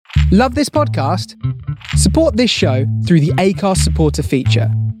Love this podcast? Support this show through the Acast supporter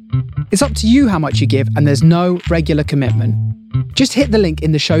feature. It's up to you how much you give, and there's no regular commitment. Just hit the link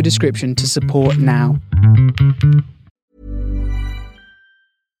in the show description to support now.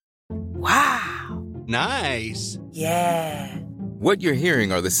 Wow. Nice. Yeah. What you're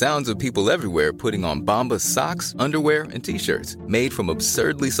hearing are the sounds of people everywhere putting on Bombas socks, underwear, and T-shirts made from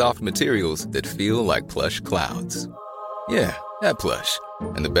absurdly soft materials that feel like plush clouds. Yeah, that plush.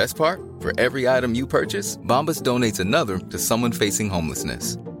 And the best part? For every item you purchase, Bombas donates another to someone facing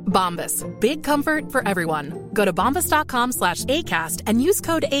homelessness. Bombas. Big comfort for everyone. Go to bombas.com/ACAST and use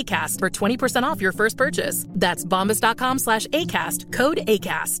code ACAST for 20% off your first purchase. That's bombas.com/ACAST. Code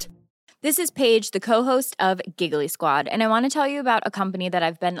ACAST. This is Paige, the co-host of Giggly Squad, and I want to tell you about a company that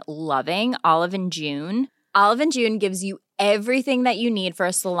I've been loving, Olive & June. Olive & June gives you everything that you need for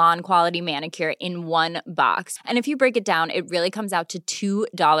a salon-quality manicure in one box. And if you break it down, it really comes out to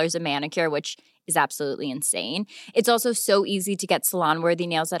 $2 a manicure, which is absolutely insane. It's also so easy to get salon-worthy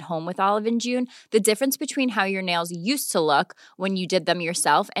nails at home with Olive & June. The difference between how your nails used to look when you did them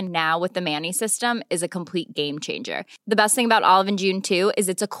yourself and now with the Mani system is a complete game changer. The best thing about Olive & June, too, is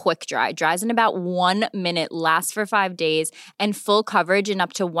it's a quick dry. Dries in about 1 minute, lasts for 5 days, and full coverage in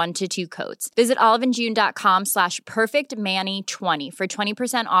up to 1 to 2 coats. Visit oliveandjune.com/perfectmani20 for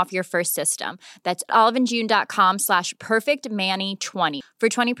 20% off your first system. That's oliveandjune.com/perfectmani20 for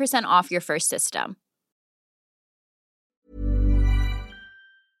 20% off your first system.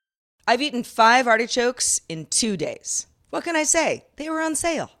 I've eaten 5 artichokes in 2 days. What can I say? They were on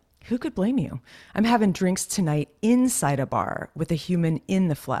sale. Who could blame you? I'm having drinks tonight inside a bar with a human in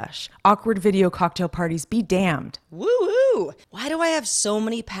the flesh. Awkward video cocktail parties be damned. Woo-woo! Why do I have so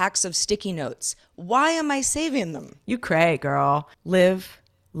many packs of sticky notes? Why am I saving them? You cray, girl. Live,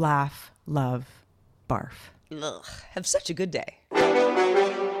 laugh, love, barf. Ugh, have such a good day.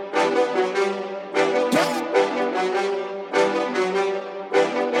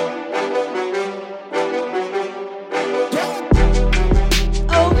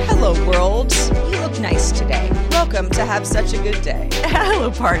 World, you look nice today. Welcome to Have Such a Good Day.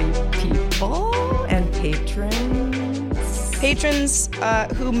 Hello, party people and patrons. Patrons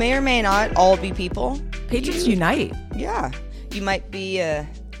who may or may not all be people. Patrons unite. Yeah. You might be, I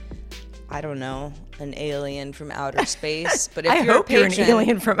don't know, an alien from outer space. But if you're a patron, you're an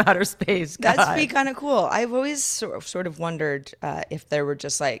alien from outer space. God. That'd be kind of cool. I've always sort of wondered if there were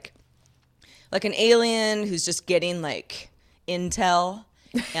just like an alien who's just getting like intel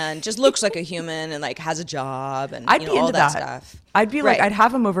and just looks like a human and like has a job and I'd be all into that that stuff. I'd be like, I'd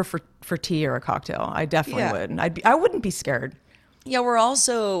have him over for tea or a cocktail. I definitely would. I wouldn't be scared. Yeah, we're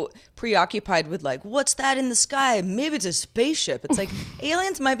also preoccupied with like, what's that in the sky? Maybe it's a spaceship. It's like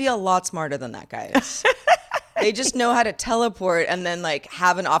aliens might be a lot smarter than that, guys. They just know how to teleport and then like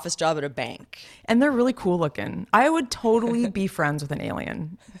have an office job at a bank. And they're really cool looking. I would totally be friends with an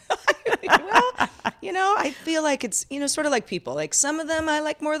alien. Well, I feel like it's, sort of like people. Like some of them I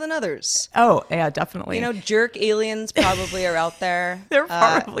like more than others. Oh, yeah, definitely. Jerk aliens probably are out there. There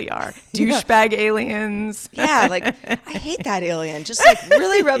probably are. Douchebag aliens. Yeah, like I hate that alien. Just like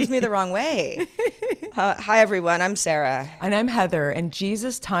really rubs me the wrong way. Hi, everyone. I'm Sarah. And I'm Heather. And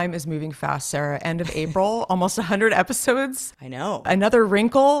Jesus, time is moving fast, Sarah. End of April, almost 100 episodes. I know. Another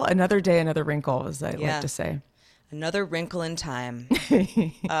wrinkle, another day, another wrinkle, as I like to say. Another wrinkle in time.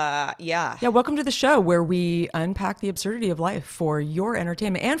 Yeah. Yeah, welcome to the show where we unpack the absurdity of life for your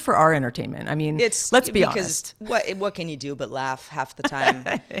entertainment and for our entertainment. I mean, let's be honest. What can you do but laugh half the time?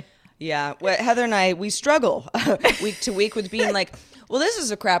 Yeah. Well, Heather and I, we struggle week to week with being like, well, this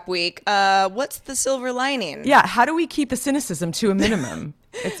is a crap week. What's the silver lining? Yeah, how do we keep the cynicism to a minimum?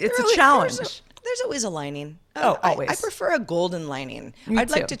 It's a challenge. There's always a lining. Always. I prefer a golden lining. Me I'd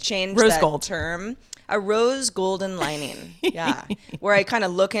too. like to change Rose that gold term. A rose golden lining. Yeah. Where I kind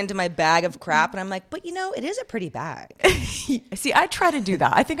of look into my bag of crap and I'm like, but it is a pretty bag. See, I try to do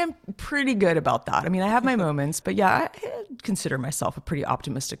that. I think I'm pretty good about that. I mean, I have my moments, but yeah, I consider myself a pretty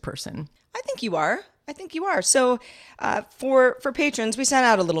optimistic person. I think you are. So for patrons, we sent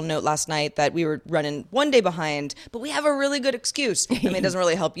out a little note last night that we were running 1 day behind, but we have a really good excuse. I mean, it doesn't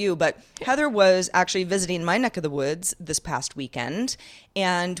really help you, but Heather was actually visiting my neck of the woods this past weekend,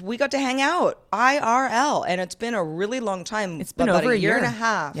 and we got to hang out IRL, and it's been a really long time. It's been about over a year and a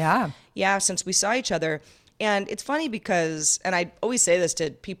half. Yeah, since we saw each other. And it's funny because, and I always say this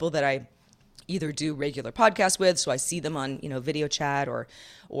to people that I either do regular podcasts with, so I see them on, video chat or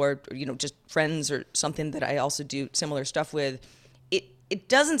just friends or something that I also do similar stuff with. It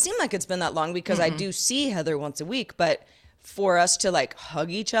doesn't seem like it's been that long because I do see Heather once a week, but for us to like hug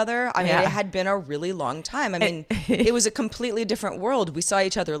each other. I mean, it had been a really long time. I mean, it was a completely different world. We saw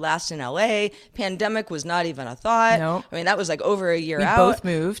each other last in LA. Pandemic was not even a thought. Nope. I mean, that was like over a year We out. both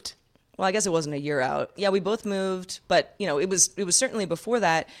moved. Well, I guess it wasn't a year out. Yeah, we both moved, but you know, it was certainly before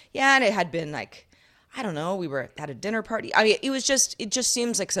that. Yeah, and it had been like, I don't know, we were at a dinner party. I mean, it just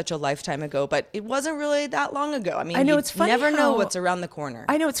seems like such a lifetime ago, but it wasn't really that long ago. I mean, I know, you it's funny never know how- what's around the corner.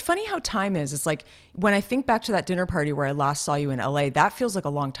 I know, it's funny how time is. It's like when I think back to that dinner party where I last saw you in LA, that feels like a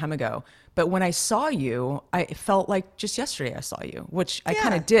long time ago. But when I saw you, it felt like just yesterday I saw you, which I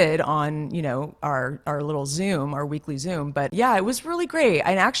kind of did on, you know, our little Zoom, our weekly Zoom. But yeah, it was really great.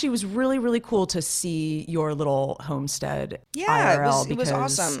 And actually it was really, really cool to see your little homestead IRL. It was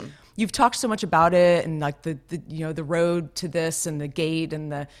because awesome. You've talked so much about it, and like the you know, the road to this and the gate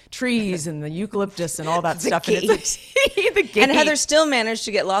and the trees and the eucalyptus and all that stuff. gate. And it's like, the gate. And Heather still managed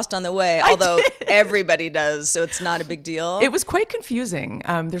to get lost on the way, although everybody does, so it's not a big deal. It was quite confusing.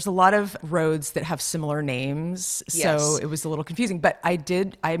 There's a lot of roads that have similar names, so Yes. it was a little confusing. But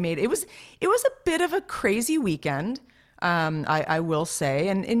it was a bit of a crazy weekend. I will say,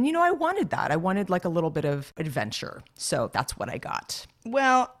 and you know, I wanted that. I wanted like a little bit of adventure, so that's what I got.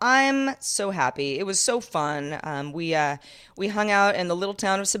 Well, I'm so happy. It was so fun. We hung out in the little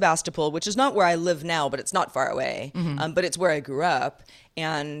town of Sebastopol, which is not where I live now, but it's not far away. But it's where I grew up.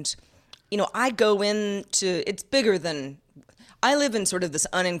 And, you know, it's bigger than, I live in sort of this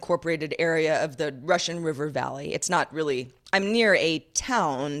unincorporated area of the Russian River Valley. It's not really, I'm near a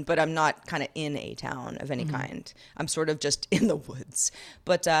town, but I'm not kind of in a town of any kind. I'm sort of just in the woods.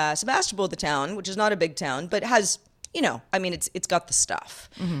 But Sebastopol, the town, which is not a big town, but has, you know, I mean, it's got the stuff.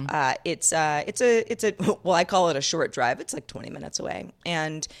 It's a well, I call it a short drive. It's like 20 minutes away.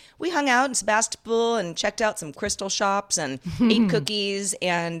 And we hung out in Sebastopol and checked out some crystal shops and ate cookies,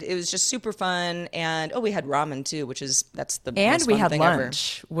 and it was just super fun. And we had ramen too, that's the And most we fun had thing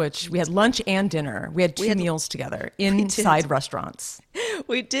lunch, which we had lunch and dinner. We had two meals together inside restaurants.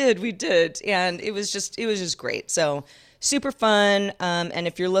 We did, and it was just great. So super fun. And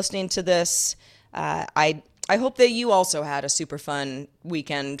if you're listening to this, I hope that you also had a super fun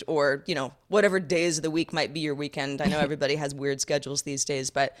weekend, or, you know, whatever days of the week might be your weekend. I know everybody has weird schedules these days,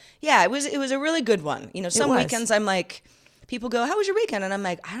 but yeah, it was a really good one. You know, some weekends I'm like, people go, "How was your weekend?" And I'm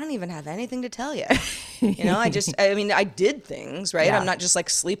like, I don't even have anything to tell you. You know, I did things, right? Yeah. I'm not just like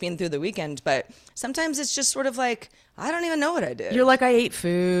sleeping through the weekend, but sometimes it's just sort of like, I don't even know what I did. You're like, I ate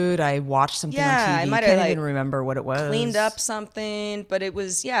food, I watched something on TV. I might Can't have even remember what it was. cleaned up something, but it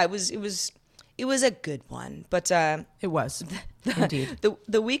was a good one. But It was indeed.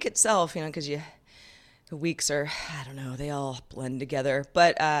 the week itself, you know, because the weeks are, I don't know, they all blend together.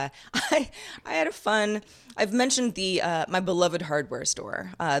 But I had a fun. I've mentioned my beloved hardware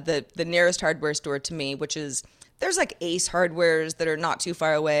store, the nearest hardware store to me, which is, there's like Ace Hardwares that are not too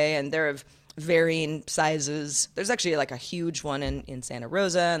far away, and they're of varying sizes. There's actually like a huge one in Santa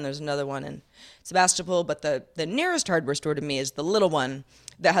Rosa, and there's another one in Sebastopol. But the nearest hardware store to me is the little one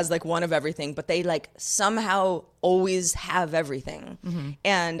that has like one of everything, but they like somehow always have everything.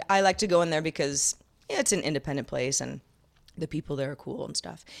 And I like to go in there because it's an independent place and the people there are cool and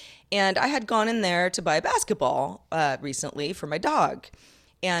stuff. And I had gone in there to buy a basketball recently for my dog.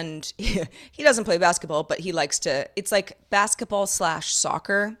 And he doesn't play basketball, but he likes to, it's like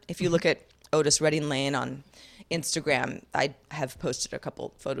basketball/soccer. If you look at Otis Redding Lane on Instagram, I have posted a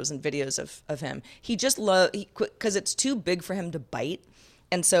couple photos and videos of him. He just because it's too big for him to bite.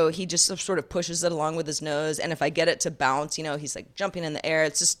 And so he just sort of pushes it along with his nose. And if I get it to bounce, you know, he's like jumping in the air.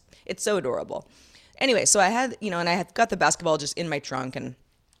 It's so adorable. Anyway, so I had, you know, and I had got the basketball just in my trunk, and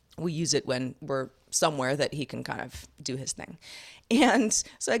we use it when we're somewhere that he can kind of do his thing. And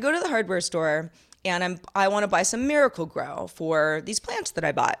so I go to the hardware store, and I want to buy some Miracle-Gro for these plants that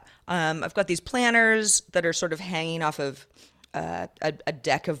I bought. I've got these planters that are sort of hanging off of a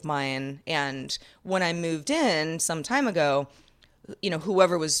deck of mine. And when I moved in some time ago, you know,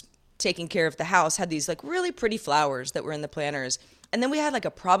 whoever was taking care of the house had these like really pretty flowers that were in the planters. And then we had like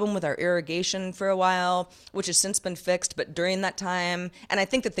a problem with our irrigation for a while, which has since been fixed. But during that time, and I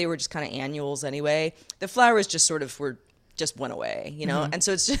think that they were just kind of annuals anyway, the flowers just went away, you know? And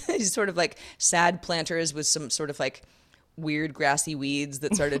so it's just these sort of like sad planters with some sort of like weird grassy weeds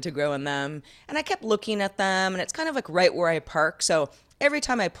that started to grow in them. And I kept looking at them, and it's kind of like right where I park. So every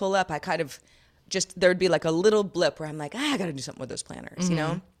time I pull up, I kind of there'd be like a little blip where I'm like, I got to do something with those planters, you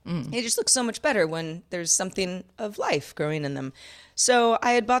know? It just looks so much better when there's something of life growing in them. So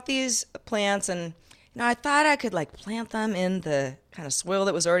I had bought these plants, and, you know, I thought I could like plant them in the kind of soil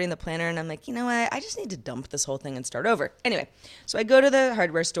that was already in the planter. And I'm like, you know what? I just need to dump this whole thing and start over. Anyway, so I go to the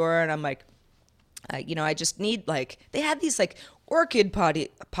hardware store, and I'm like, I just need they had these orchid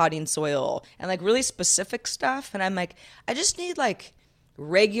potting soil and really specific stuff. And I'm like, I just need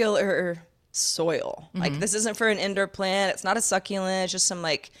regular soil. This isn't for an indoor plant. It's not a succulent. It's just some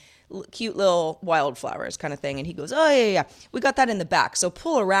cute little wildflowers kind of thing. And he goes, oh yeah, we got that in the back. So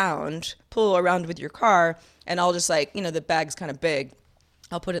pull around with your car, and I'll just the bag's kind of big.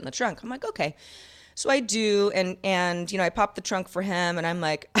 I'll put it in the trunk. I'm like, okay. So I do, and I pop the trunk for him, and I'm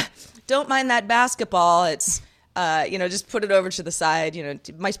like, don't mind that basketball. It's just put it over to the side.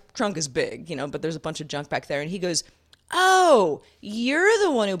 My trunk is big, but there's a bunch of junk back there. And he goes, oh, you're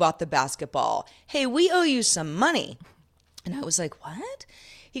the one who bought the basketball. Hey, we owe you some money. And I was like, what?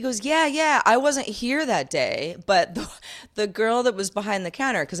 He goes, yeah, I wasn't here that day, but the girl that was behind the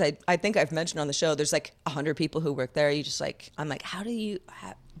counter, because I think I've mentioned on the show, there's 100 people who work there. You just I'm like,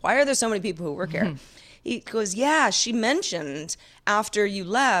 why are there so many people who work here? He goes, yeah, she mentioned after you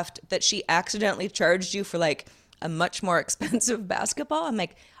left that she accidentally charged you for a much more expensive basketball. I'm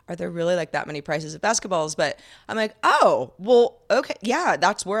like, are there really that many prices of basketballs? But I'm like, oh, well, okay, yeah,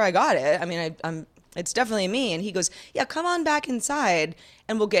 that's where I got it. I mean, it's definitely me. And he goes, yeah, come on back inside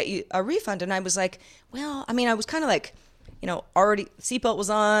and we'll get you a refund. And I was like, well, I mean, I was kind of already seatbelt was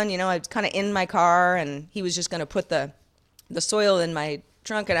on, I was kind of in my car, and he was just going to put the soil in my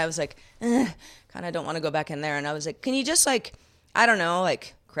trunk. And I was like, kind of don't want to go back in there. And I was like, can you just I don't know,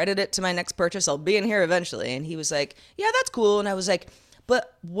 credit it to my next purchase? I'll be in here eventually. And he was like, yeah, that's cool. And I was like,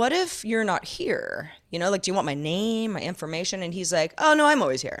 but what if you're not here? Do you want my name, my information? And he's like, oh no, I'm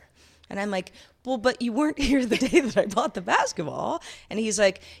always here. And I'm like, well, but you weren't here the day that I bought the basketball. And he's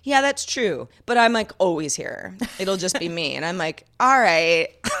like, yeah, that's true. But I'm always here. It'll just be me. And I'm like, all right.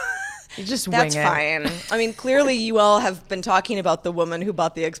 You just That's wing it. fine. I mean, clearly you all have been talking about the woman who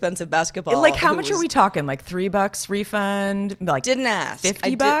bought the expensive basketball. How much are we talking? $3 refund? Didn't ask.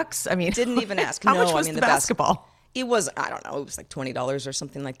 $50? I mean, didn't even ask. How much was the basketball? It was, I don't know, it was $20 or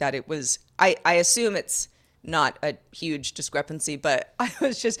something like that. It was, I assume it's not a huge discrepancy, but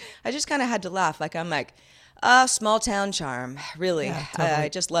I just kind of had to laugh. I'm like, small town charm, really. Yeah, totally. I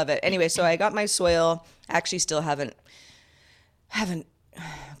just love it. Anyway, so I got my soil. Actually, still haven't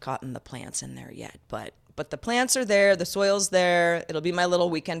gotten the plants in there yet, but the plants are there. The soil's there. It'll be my little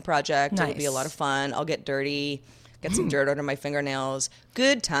weekend project. Nice. It'll be a lot of fun. I'll get dirty, get some dirt under my fingernails.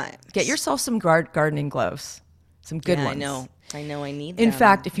 Good time. Get yourself some gardening gloves. Some good ones. I know I need them. In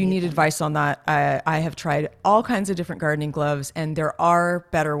fact, if you need advice on that, I have tried all kinds of different gardening gloves, and there are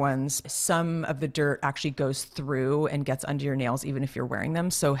better ones. Some of the dirt actually goes through and gets under your nails even if you're wearing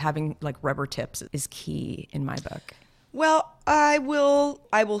them. So having rubber tips is key in my book. Well, I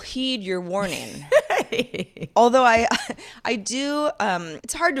will heed your warning. Although I do,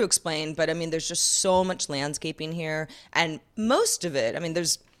 it's hard to explain, but I mean, there's just so much landscaping here, and most of it, I mean,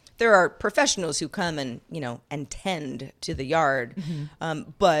 there are professionals who come and tend to the yard,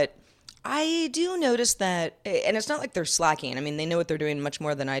 but I do notice that, and it's not like they're slacking. I mean, they know what they're doing much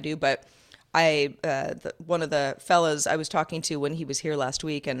more than I do. But one of the fellas I was talking to when he was here last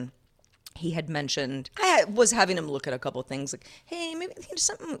week, and he had mentioned, I was having him look at a couple of things, like, hey, maybe there's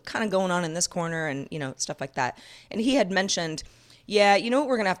something kind of going on in this corner, and stuff like that. And he had mentioned, yeah, you know what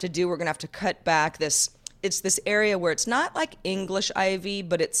we're gonna have to do? We're gonna have to cut back this. It's this area where it's not like English ivy,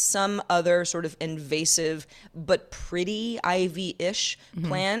 but it's some other sort of invasive but pretty ivy-ish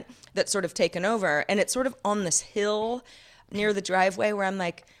plant that's sort of taken over. And it's sort of on this hill near the driveway where I'm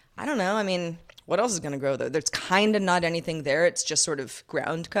like, I don't know. I mean, what else is going to grow there? There's kind of not anything there. It's just sort of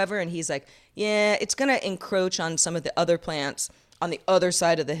ground cover. And he's like, yeah, it's going to encroach on some of the other plants on the other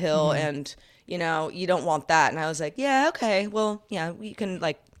side of the hill. And, you don't want that. And I was like, yeah, okay. Well, yeah, we can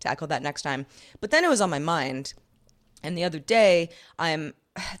tackle that next time. But then it was on my mind. And the other day,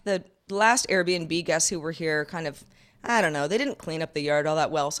 the last Airbnb guests who were here kind of, I don't know, they didn't clean up the yard all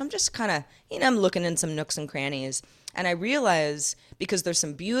that well. So I'm just kind of, I'm looking in some nooks and crannies. And I realize, because there's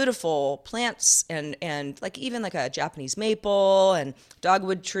some beautiful plants and even a Japanese maple and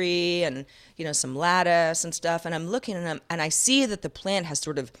dogwood tree and, some lattice and stuff. And I'm looking at them and I see that the plant has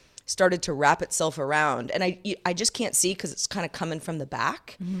sort of started to wrap itself around, and I just can't see because it's kind of coming from the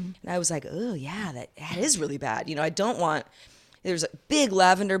back. And I was like, oh yeah, that is really bad. I don't want. There's a big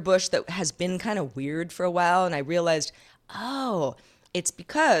lavender bush that has been kind of weird for a while, and I realized, oh, it's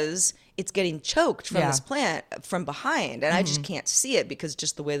because it's getting choked from this plant from behind, and I just can't see it because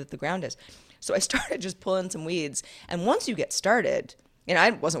just the way that the ground is. So I started just pulling some weeds, and once you get started,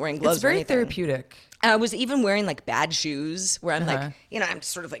 I wasn't wearing gloves. It's very or anything. therapeutic. And I was even wearing bad shoes where I'm I'm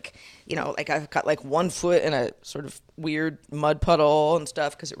sort of I've got 1 foot in a sort of weird mud puddle and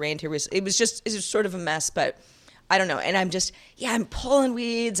stuff because it rained here. It was sort of a mess, but I don't know. And I'm pulling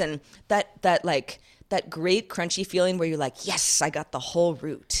weeds, and that great crunchy feeling where you're like, yes, I got the whole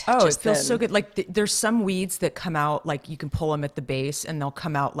root. Oh, it feels so good. Like there's some weeds that come out, like you can pull them at the base and they'll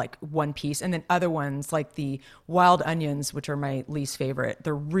come out like one piece. And then other ones like the wild onions, which are my least favorite,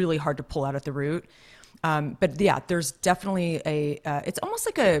 they're really hard to pull out at the root. But yeah, there's definitely it's almost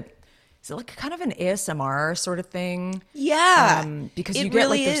like is it like kind of an ASMR sort of thing? Yeah. Because it you get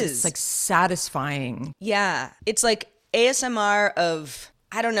really like, is. It's like satisfying. Yeah. It's like ASMR of,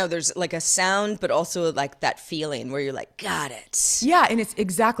 I don't know, there's like a sound, but also like that feeling where you're like, got it. Yeah, and it's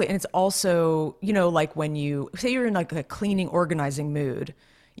exactly, and it's also, like when you say you're in like a cleaning, organizing mood,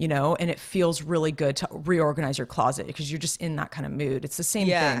 and it feels really good to reorganize your closet because you're just in that kind of mood. It's the same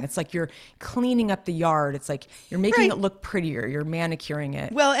thing. It's like you're cleaning up the yard. It's like you're making it look prettier. You're manicuring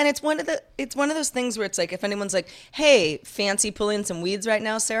it. Well, and it's one of those things where it's like, if anyone's like, hey, fancy pulling some weeds right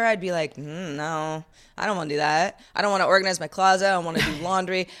now, Sarah, I'd be like, no, I don't want to do that. I don't want to organize my closet. I don't want to do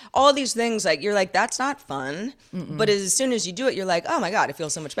laundry. All these things, like, you're like, that's not fun. But as soon as you do it, you're like, oh my God, it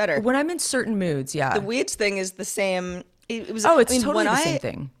feels so much better. When I'm in certain moods, yeah. The weeds thing is the same. It's totally the same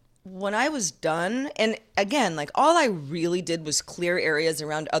thing. When I was done, and again, like all I really did was clear areas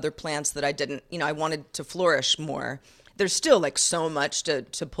around other plants that I didn't, I wanted to flourish more. There's still like so much to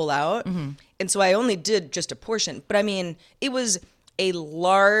pull out. And so I only did just a portion. But I mean, it was a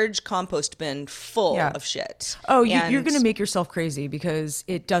large compost bin full of shit. Oh, you're going to make yourself crazy because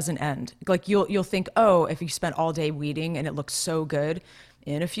it doesn't end. Like you'll think, oh, if you spent all day weeding and it looks so good,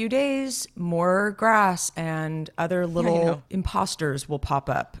 in a few days, more grass and other little imposters will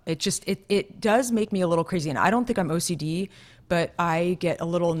pop up. It does make me a little crazy. And I don't think I'm OCD, but I get a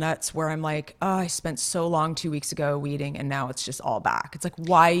little nuts where I'm like, oh, I spent so long 2 weeks ago weeding and now it's just all back. It's like,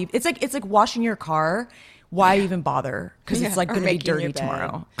 why? It's like washing your car. Why even bother? Because it's like going to be dirty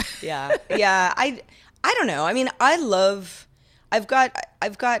tomorrow. Yeah. I don't know. I mean, I've got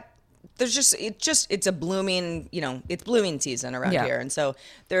it's a blooming, it's blooming season around here. And so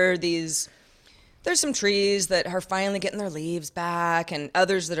there's some trees that are finally getting their leaves back, and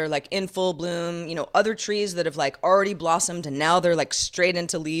others that are like in full bloom, other trees that have like already blossomed and now they're like straight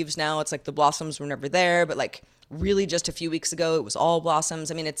into leaves now. It's like the blossoms were never there, but like really just a few weeks ago, it was all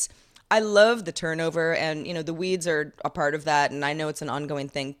blossoms. I mean, I love the turnover, and, the weeds are a part of that. And I know it's an ongoing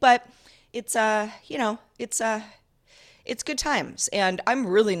thing, but it's good times. And I'm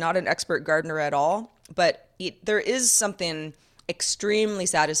really not an expert gardener at all, but there is something extremely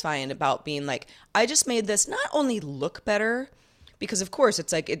satisfying about being like, I just made this not only look better, because of course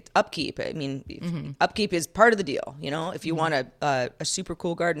it's like upkeep. I mean, upkeep is part of the deal, if you want a super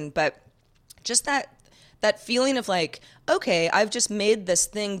cool garden, but just that feeling of like, okay, I've just made this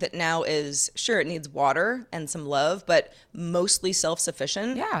thing that now is, sure, it needs water and some love, but mostly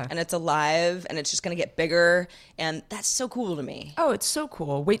self-sufficient. Yeah. And it's alive, and it's just going to get bigger. And that's so cool to me. Oh, it's so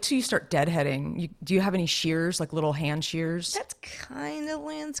cool. Wait till you start deadheading. Do you have any shears, like little hand shears? That's kind of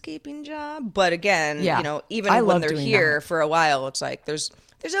landscaping job. But again, even I when they're here for a while, it's like there's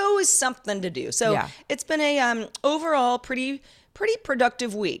always something to do. So it's been a overall pretty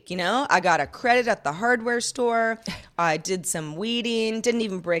productive week. I got a credit at the hardware store. I did some weeding, didn't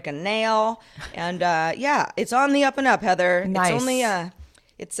even break a nail. And it's on the up and up, Heather. Nice.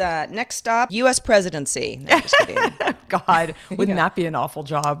 It's only next stop, U.S. presidency. No, I'm just kidding. God, wouldn't that be an awful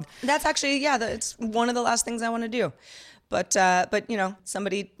job? That's actually, it's one of the last things I want to do. But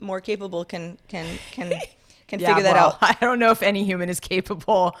somebody more capable can figure that out. I don't know if any human is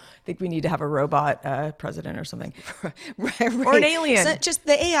capable. I think we need to have a robot president or something. right. Or an alien. So just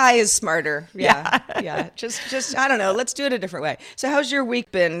the AI is smarter. Yeah. Just I don't know. Let's do it a different way. So how's your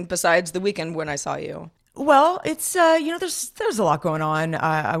week been besides the weekend when I saw you? Well, it's, there's a lot going on.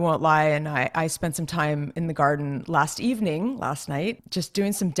 I won't lie. And I spent some time in the garden last night, just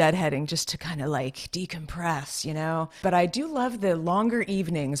doing some deadheading just to kind of like decompress, But I do love the longer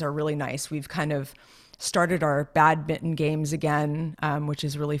evenings are really nice. We've kind of started our badminton games again, which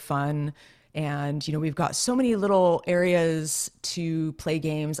is really fun. And, we've got so many little areas to play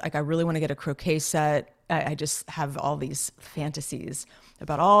games. Like I really want to get a croquet set. I just have all these fantasies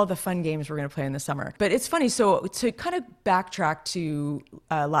about all the fun games we're going to play in the summer. But it's funny. So to kind of backtrack to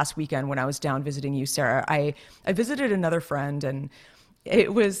last weekend when I was down visiting you, Sarah, I visited another friend, and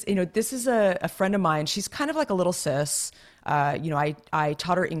it was, this is a friend of mine. She's kind of like a little sis. I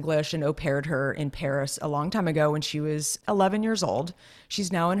taught her English and au paired her in Paris a long time ago when she was 11 years old.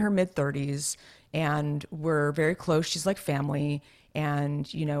 She's now in her mid-30s, and we're very close. She's like family. And,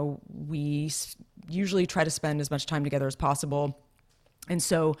 we usually try to spend as much time together as possible. And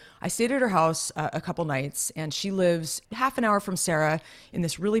so I stayed at her house a couple nights, and she lives half an hour from Sarah in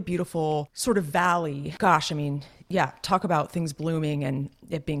this really beautiful sort of valley. Gosh, I mean, yeah, talk about things blooming and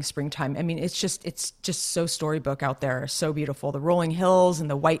it being springtime. I mean, it's just so storybook out there. So beautiful. The rolling hills and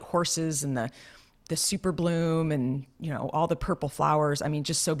the white horses and the super bloom and, all the purple flowers. I mean,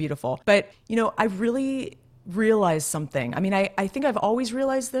 just so beautiful. But, I really realized something. I mean, I think I've always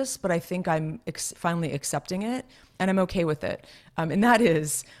realized this, but I think I'm finally accepting it, and I'm okay with it. And that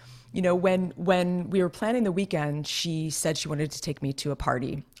is, when we were planning the weekend, she said she wanted to take me to a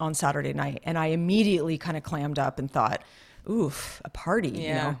party on Saturday night. And I immediately kind of clammed up and thought, oof, a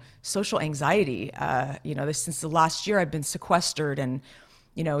party, social anxiety. Since the last year I've been sequestered and,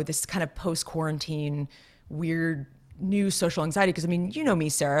 this kind of post-quarantine weird new social anxiety. Because I mean, you know me,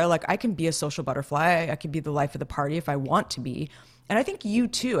 Sarah, like I can be a social butterfly. I can be the life of the party if I want to be. And I think you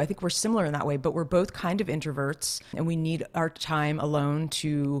too. I think we're similar in that way, but we're both kind of introverts and we need our time alone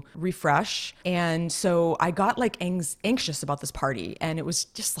to refresh. And so I got like anxious about this party, and it was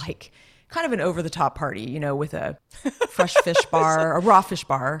just like kind of an over the top party, with a fresh fish bar, a raw fish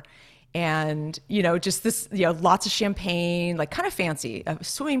bar. And, just this, lots of champagne, like kind of fancy, a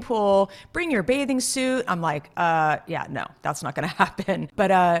swimming pool, bring your bathing suit. I'm like, yeah, no, that's not going to happen.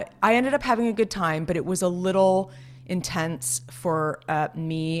 But I ended up having a good time, but it was a little intense for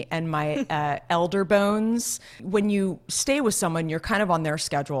me and my elder bones. When you stay with someone, you're kind of on their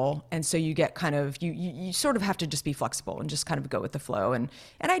schedule. And so you get kind of, you sort of have to just be flexible and just kind of go with the flow. And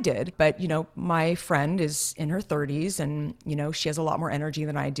I did. But, my friend is in her 30s and, she has a lot more energy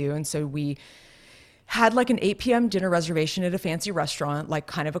than I do. And so we had like an 8 p.m. dinner reservation at a fancy restaurant, like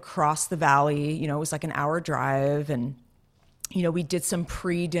kind of across the valley. It was like an hour drive. And we did some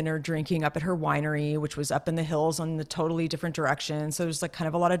pre-dinner drinking up at her winery, which was up in the hills on the totally different direction. So there's like kind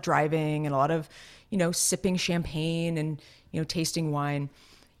of a lot of driving and a lot of, sipping champagne and, tasting wine.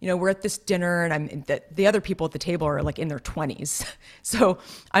 We're at this dinner and the other people at the table are like in their 20s. So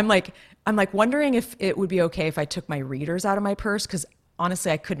I'm like wondering if it would be okay if I took my readers out of my purse. Cause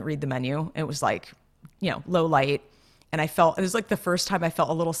honestly, I couldn't read the menu. It was like, low light. And it was like the first time I felt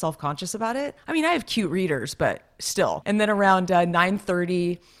a little self-conscious about it. I mean, I have cute readers, but still. And then around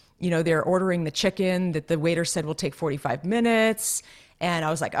 9:30, they're ordering the chicken that the waiter said will take 45 minutes. And I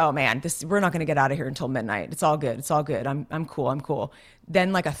was like, oh man, we're not going to get out of here until midnight. It's all good. It's all good. I'm cool.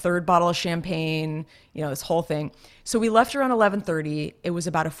 Then like a third bottle of champagne, this whole thing. So we left around 11:30. It was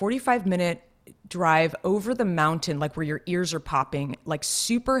about a 45-minute drive over the mountain, like where your ears are popping, like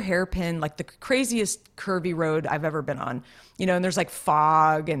super hairpin, like the craziest curvy road I've ever been on, and there's like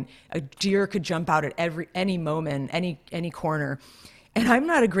fog and a deer could jump out at any moment, any corner. And I'm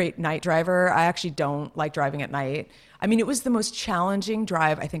not a great night driver. I actually don't like driving at night. I mean, it was the most challenging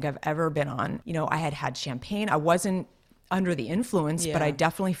drive I think I've ever been on. I had champagne. I wasn't under the influence, but I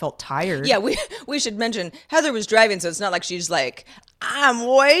definitely felt tired. Yeah, we should mention Heather was driving, so it's not like she's like, I'm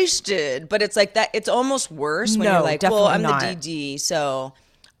wasted. But it's like that. It's almost worse when you're like, well, I'm not the DD, so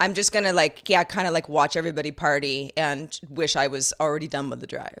I'm just gonna kind of watch everybody party and wish I was already done with the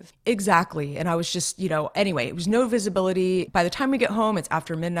drive. Exactly. And I was just, anyway, it was no visibility. By the time we get home, it's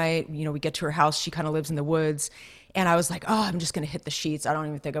after midnight. We get to her house. She kind of lives in the woods. And I was like, oh, I'm just going to hit the sheets. I don't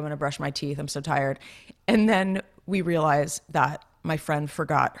even think I'm going to brush my teeth. I'm so tired. And then we realized that my friend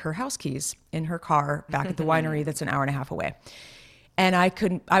forgot her house keys in her car back at the winery that's an hour and a half away. And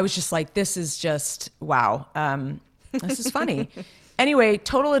I was just like, this is just, wow. This is funny. Anyway,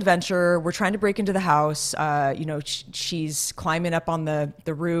 total adventure. We're trying to break into the house. She's climbing up on the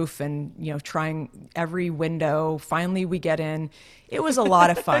roof and, trying every window. Finally, we get in. It was a lot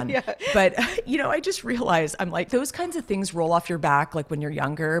of fun. Yeah. But, I just realized, I'm like, those kinds of things roll off your back like when you're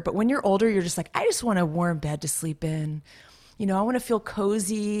younger. But when you're older, you're just like, I just want a warm bed to sleep in. I want to feel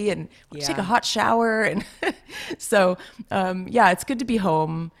cozy and take a hot shower. And so, it's good to be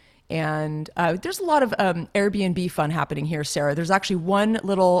home. And there's a lot of Airbnb fun happening here, Sarah. There's actually one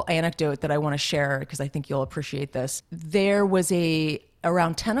little anecdote that I want to share because I think you'll appreciate this. There was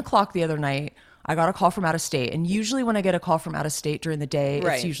around 10 o'clock the other night, I got a call from out of state. And usually when I get a call from out of state during the day,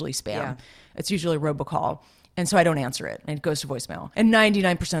 It's usually spam. Yeah. It's usually a robocall. And so I don't answer it and it goes to voicemail. And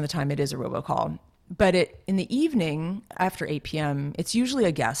 99% of the time it is a robocall. But in the evening after 8 p.m., it's usually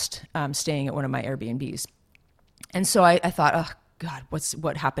a guest staying at one of my Airbnbs. And so I thought, oh, God,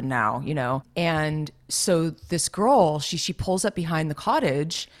 what happened now, And so this girl, she pulls up behind the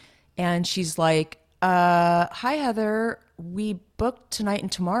cottage and she's like, hi, Heather, we booked tonight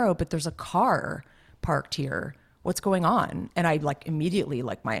and tomorrow, but there's a car parked here. What's going on? And I immediately,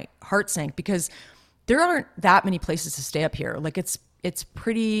 my heart sank because there aren't that many places to stay up here. It's it's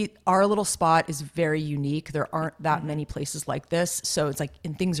pretty, our little spot is very unique. There aren't that many places like this. So it's like,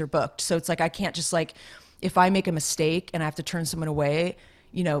 and things are booked. So it's like, I can't just like, if I make a mistake and I have to turn someone away,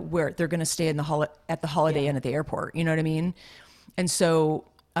 you know, where they're going to stay in at the Holiday Inn at the airport, you know what I mean? And so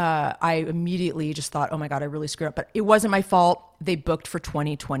I immediately just thought, oh my God, I really screwed up. But it wasn't my fault. They booked for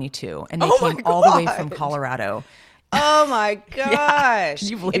 2022 and they came all the way from Colorado. Oh my gosh. Can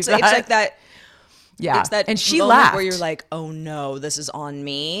you believe it's that? like that. Yeah. It's that and she moment laughed. where you're like, oh no, this is on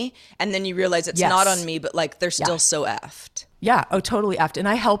me. And then you realize it's Yes. not on me, but like they're still so effed. Yeah. Oh, totally effed. And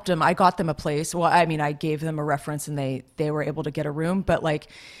I helped them. I got them a place. Well, I mean, I gave them a reference and they were able to get a room, but like,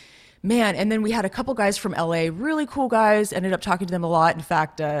 man. And then we had a couple guys from LA, really cool guys, ended up talking to them a lot. In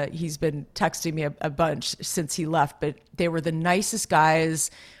fact, he's been texting me a bunch since he left, but they were the nicest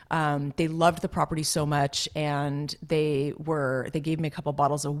guys. They loved the property so much, and they gave me a couple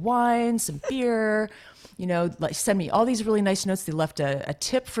bottles of wine, some beer, you know, like send me all these really nice notes. They left a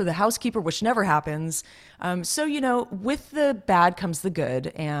tip for the housekeeper, which never happens. So, you know, with the bad comes the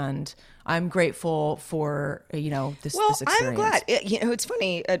good, and I'm grateful for, you know, this experience. I'm glad. You know, it's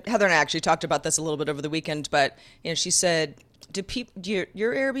funny. Heather and I actually talked about this a little bit over the weekend, but you know, she said, do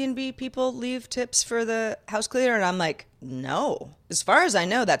your Airbnb people leave tips for the house cleaner? And I'm like, no. As far as I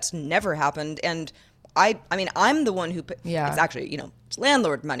know, that's never happened. And I mean, I'm the one who, it's actually, you know, it's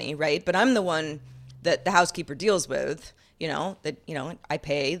landlord money, right? But I'm the one that the housekeeper deals with, you know, that, you know, I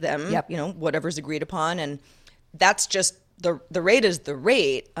pay them, you know, whatever's agreed upon. And that's just, the rate is the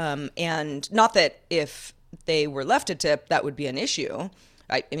rate. And not that if they were left a tip, that would be an issue.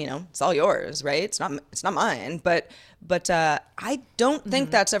 You know, it's all yours, right? It's not mine. But I don't think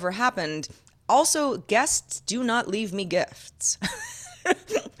that's ever happened. Also, guests do not leave me gifts.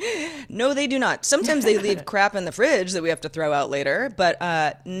 No, they do not. Sometimes they leave crap in the fridge that we have to throw out later.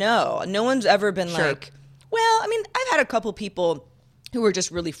 But no one's ever been like, well, I mean, I've had a couple people who were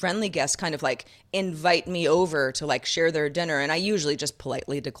just really friendly guests kind of like invite me over to like share their dinner. And I usually just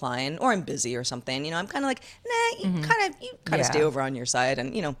politely decline, or I'm busy or something. You know, I'm kind of like, nah, you kind of stay over on your side.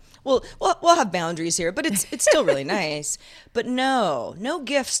 And, you know, we'll have boundaries here, but it's still really nice. But no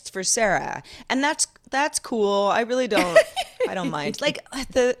gifts for Sarah. And that's cool. I really don't, I don't mind. Like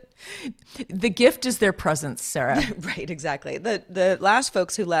the gift is their presence, Sarah. Right, exactly. The last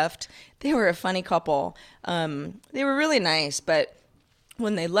folks who left, they were a funny couple. They were really nice, but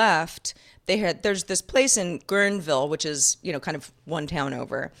when they left, there's this place in Guerneville, which is, you know, kind of one town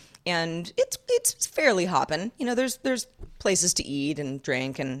over, and it's fairly hopping. You know, there's places to eat and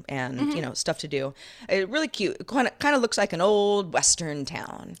drink and you know, stuff to do. Really cute. Kind of looks like an old Western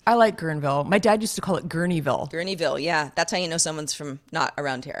town. I like Guerneville. My dad used to call it Gurneyville. Gurneyville, yeah. That's how you know someone's from not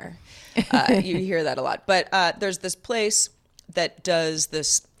around here. You hear that a lot. But there's this place that does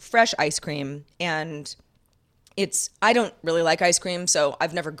this fresh ice cream, and I don't really like ice cream, so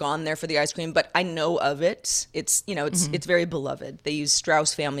I've never gone there for the ice cream, but I know of it. It's, you know, it's very beloved. They use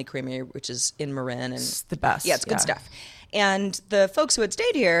Strauss Family Creamery, which is in Marin, and it's the best. Yeah, it's good stuff. And the folks who had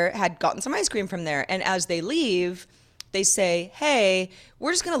stayed here had gotten some ice cream from there, and as they leave, they say, hey,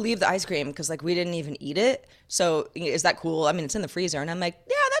 we're just going to leave the ice cream because, like, we didn't even eat it. So is that cool? I mean, it's in the freezer. And I'm like,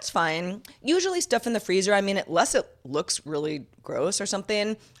 yeah, that's fine. Usually stuff in the freezer, I mean, unless it looks really gross or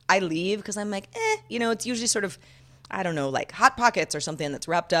something, I leave because I'm like, you know, it's usually sort of, I don't know, like Hot Pockets or something that's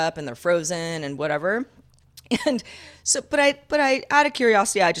wrapped up and they're frozen and whatever. And so, but I, out of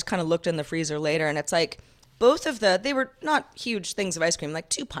curiosity, I just kind of looked in the freezer later, and it's like they were not huge things of ice cream, like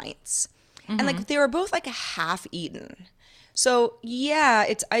 2 pints. And like they were both like half eaten. So yeah,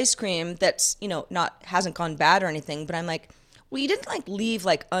 it's ice cream that's, you know, hasn't gone bad or anything, but I'm like, well, you didn't like leave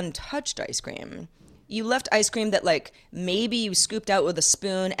like untouched ice cream. You left ice cream that like maybe you scooped out with a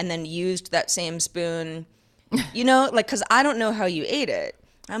spoon and then used that same spoon, you know, like, cause I don't know how you ate it.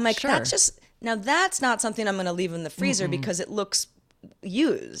 I'm like, that's not something I'm going to leave in the freezer because it looks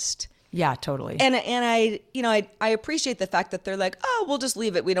used. Yeah, totally. And I, you know, I appreciate the fact that they're like, oh, we'll just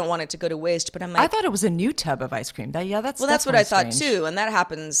leave it. We don't want it to go to waste. But I'm like, I thought it was a new tub of ice cream. That's what I thought too. And that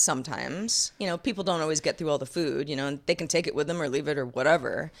happens sometimes. You know, people don't always get through all the food, you know, and they can take it with them or leave it or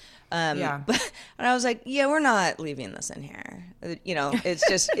whatever. But and I was like, yeah, we're not leaving this in here. You know, it's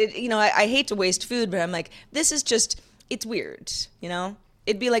just, you know, I hate to waste food, but I'm like, this is just, it's weird, you know?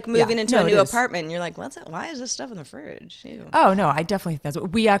 It'd be like moving into a new apartment and you're like, what's that? Why is this stuff in the fridge? Ew. Oh, no, I definitely think that's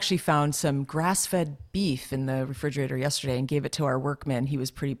what we actually found some grass-fed beef in the refrigerator yesterday and gave it to our workman. He was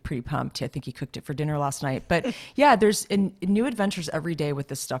pretty pumped. I think he cooked it for dinner last night. But yeah, there's new adventures every day with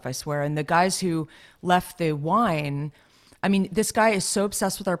this stuff, I swear. And the guys who left the wine, I mean, this guy is so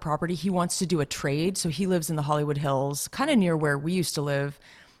obsessed with our property. He wants to do a trade. So he lives in the Hollywood Hills, kind of near where we used to live.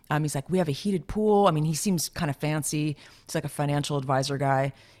 He's like, we have a heated pool. I mean, he seems kind of fancy. He's like a financial advisor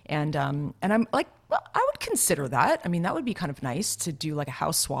guy. And I'm like, well, I would consider that. I mean, that would be kind of nice to do like a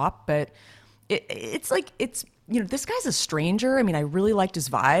house swap, but it's like, this guy's a stranger. I mean, I really liked his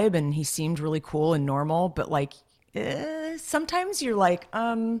vibe and he seemed really cool and normal, but like, sometimes you're like,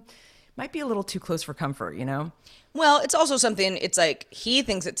 might be a little too close for comfort, Well, it's also something, it's like he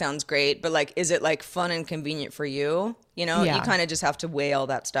thinks it sounds great, but like, is it like fun and convenient for you? You kind of just have to weigh all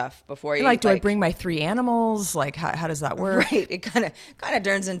that stuff before you like, do I bring my 3 animals? Like, how does that work? Right. It kind of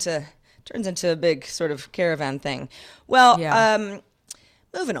turns into a big sort of caravan thing. Well,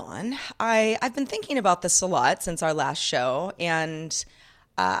 moving on. I've been thinking about this a lot since our last show, and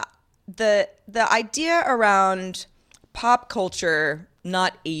the idea around pop culture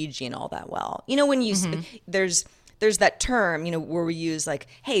not aging all that well. When you there's that term, where we use like,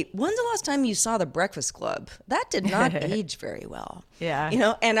 hey, when's the last time you saw The Breakfast Club? That did not age very well. Yeah.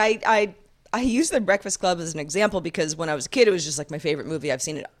 And I use The Breakfast Club as an example because when I was a kid, it was just like my favorite movie. I've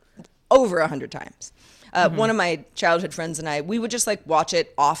seen it over 100 times. One of my childhood friends and I, we would just like watch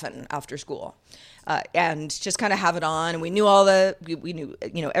it often after school, and just kind of have it on. And we knew we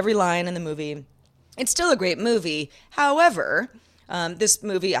knew every line in the movie. It's still a great movie. However, this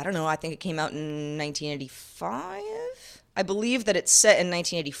movie, I don't know, I think it came out in 1985. I believe that it's set in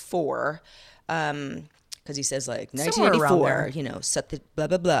 1984, because he says like 1984, set the blah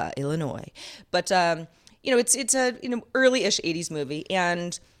blah blah Illinois. But it's a early-ish 80s movie,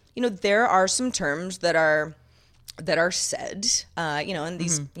 and there are some terms that are said, and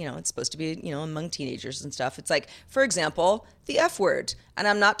these, it's supposed to be, among teenagers and stuff. It's like, for example, the F word. And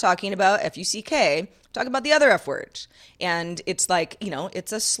I'm not talking about F-U-C-K, I'm talking about the other F word. And it's like,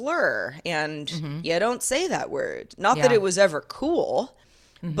 it's a slur, and you don't say that word. Not that it was ever cool,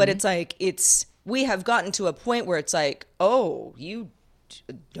 but it's like, we have gotten to a point where it's like, oh, you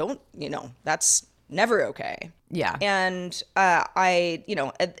don't, that's never okay. Yeah. And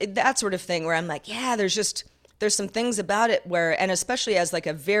that sort of thing where I'm like, yeah, there's some things about it where, and especially as like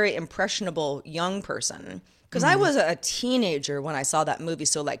a very impressionable young person, because I was a teenager when I saw that movie.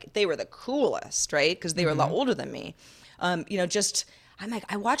 So like they were the coolest, right? Because they were a lot older than me. I'm like,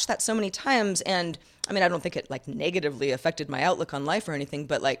 I watched that so many times, and I mean, I don't think it like negatively affected my outlook on life or anything,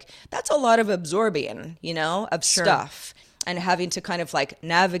 but like that's a lot of absorbing, of stuff. And having to kind of like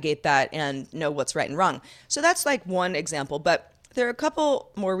navigate that and know what's right and wrong. So that's like one example. But there are a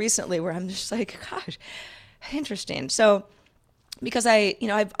couple more recently where I'm just like, gosh, interesting. So because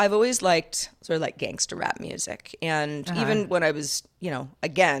I've always liked sort of like gangster rap music. And even when I was,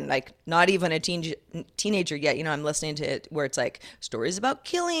 again, like not even a teenager yet, I'm listening to it where it's like stories about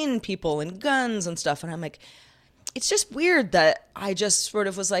killing people and guns and stuff. And I'm like, it's just weird that I just sort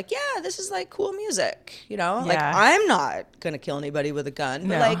of was like, yeah, this is like cool music, Like I'm not gonna kill anybody with a gun,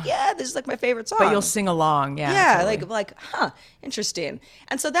 but like, yeah, this is like my favorite song. But you'll sing along, yeah. Yeah, totally. like, interesting.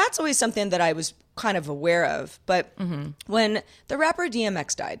 And so that's always something that I was kind of aware of. But when the rapper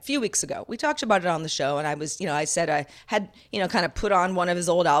DMX died a few weeks ago, we talked about it on the show, and I was, I said I had, kind of put on one of his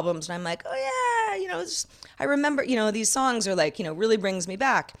old albums, and I'm like, oh yeah, I remember, these songs are like, really brings me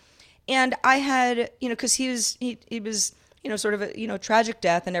back. And I had, because he was, sort of a, tragic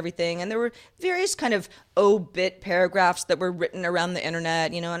death and everything. And there were various kind of obit paragraphs that were written around the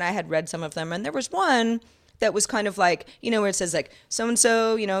internet, and I had read some of them. And there was one that was kind of like, where it says like,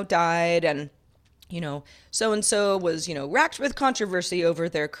 so-and-so, died, and, so-and-so was, racked with controversy over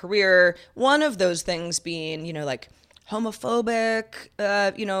their career. One of those things being, like homophobic,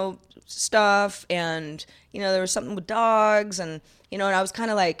 stuff. And, there was something with dogs, and, and I was kind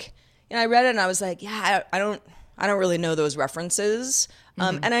of like, I read it and I was like, yeah, I don't really know those references.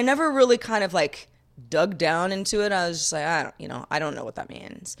 And I never really kind of like dug down into it. I was just like, I don't know what that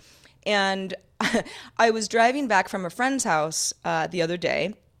means. And I was driving back from a friend's house the other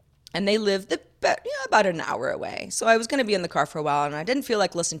day, and they lived about an hour away. So I was going to be in the car for a while, and I didn't feel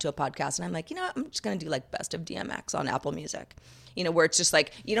like listening to a podcast. And I'm like, I'm just going to do like Best of DMX on Apple Music, where it's just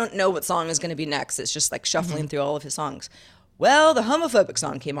like, you don't know what song is going to be next. It's just like shuffling through all of his songs. Well, the homophobic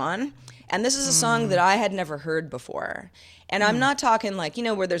song came on, and this is a song that I had never heard before. And I'm not talking like,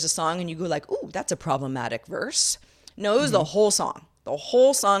 where there's a song and you go like, ooh, that's a problematic verse. No, it was the whole song. The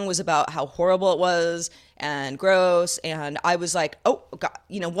whole song was about how horrible it was and gross. And I was like, oh, God,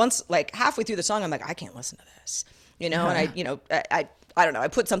 once like halfway through the song, I'm like, I can't listen to this, and I don't know, I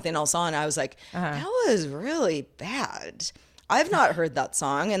put something else on. I was like, that was really bad. I've not heard that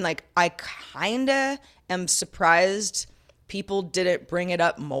song. And like, I kind of am surprised people didn't bring it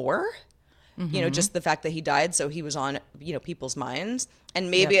up more, just the fact that he died. So he was on, people's minds. And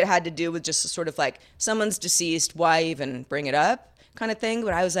maybe it had to do with just sort of like, someone's deceased, why even bring it up? kind of thing.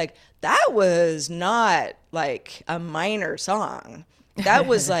 But I was like, that was not like a minor song. That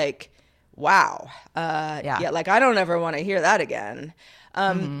was like, wow. Yeah, like I don't ever want to hear that again.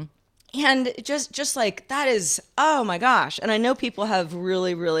 And just like that is, oh my gosh. And I know people have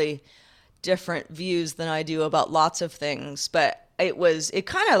really, really different views than I do about lots of things, but it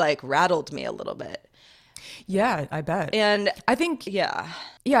kind of like rattled me a little bit. Yeah, I bet. And I think, yeah,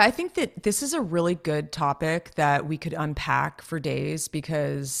 I think that this is a really good topic that we could unpack for days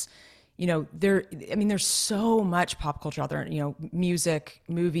because, there's so much pop culture out there, music,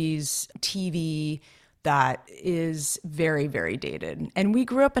 movies, TV, that is very, very dated. And we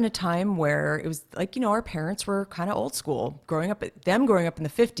grew up in a time where it was like, our parents were kind of old school, growing up in the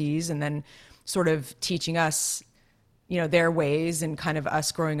 50s and then sort of teaching us, their ways and kind of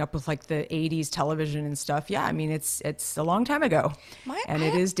us growing up with like the 80s television and stuff. Yeah, I mean, it's a long time ago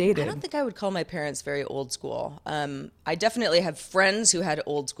it is dated. I don't think I would call my parents very old school. I definitely have friends who had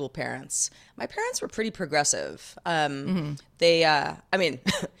old school parents. My parents were pretty progressive. They,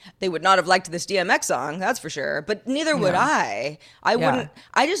 they would not have liked this DMX song, that's for sure, but neither would I.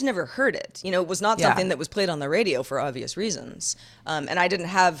 I just never heard it. It was not something that was played on the radio for obvious reasons. And I didn't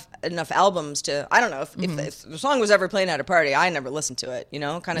have enough albums to, I don't know, if the song was ever played at a party, I never listened to it,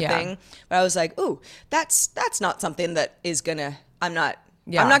 kind of thing. But I was like, ooh, that's not something that is gonna, I'm not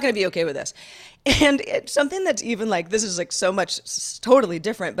gonna be okay with this. And it's something that's even like, this is like so much totally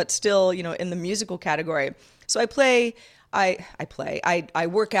different, but still, in the musical category. So I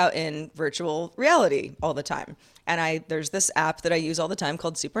work out in virtual reality all the time. And there's this app that I use all the time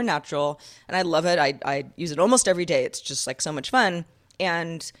called Supernatural, and I love it. I use it almost every day. It's just like so much fun.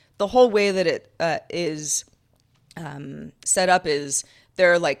 And the whole way that it is set up is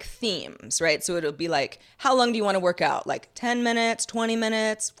there are like themes, right? So it'll be like, how long do you want to work out? Like 10 minutes, 20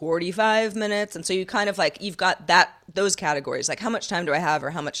 minutes, 45 minutes. And so you kind of like, you've got those categories, like how much time do I have, or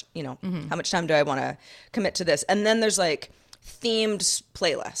how much, how much time do I want to commit to this? And then there's like themed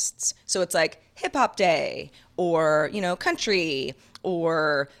playlists. So it's like hip hop day, or, country,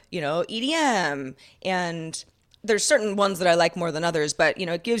 or, EDM. And there's certain ones that I like more than others, but,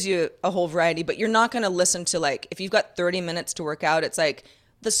 it gives you a whole variety. But you're not going to listen to, like, if you've got 30 minutes to work out, it's like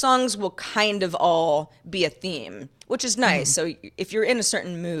the songs will kind of all be a theme, which is nice. So if you're in a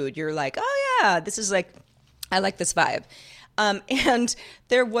certain mood, you're like, oh, yeah, this is like, I like this vibe. And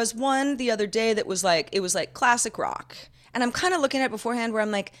there was one the other day that was like, it was like classic rock. And I'm kind of looking at it beforehand where I'm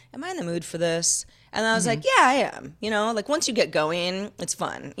like, am I in the mood for this? And I was like, yeah, I am. Like once you get going, it's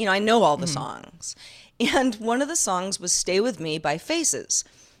fun. I know all the songs. And one of the songs was Stay With Me by Faces.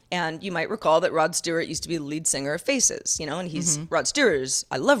 And you might recall that Rod Stewart used to be the lead singer of Faces, and he's Rod Stewart.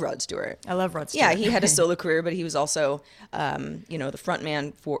 I love Rod Stewart. I love Rod Stewart. Yeah, he had a solo career, but he was also, the front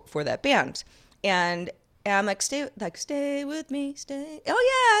man for that band. And I'm like, stay with me, stay. Oh yeah,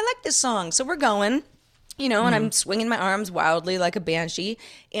 I like this song. So we're going, and I'm swinging my arms wildly like a banshee.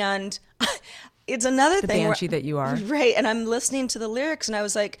 And it's another the thing. Banshee that you are. Right. And I'm listening to the lyrics and I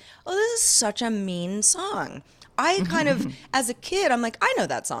was like, oh, this is such a mean song. I kind of, as a kid, I'm like, I know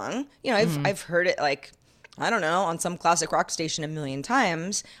that song. I've heard it like, I don't know, on some classic rock station a million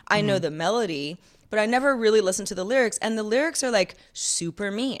times. I know the melody, but I never really listened to the lyrics. And the lyrics are like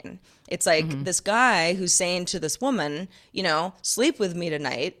super mean. It's like this guy who's saying to this woman, sleep with me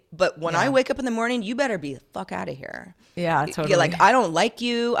tonight, but when I wake up in the morning, you better be the fuck out of here. Yeah, totally. You're like, I don't like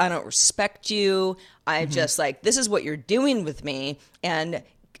you. I don't respect you. I just like, this is what you're doing with me. And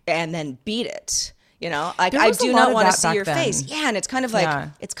then beat it. Like I do not want to see your face. Yeah. And it's kind of like,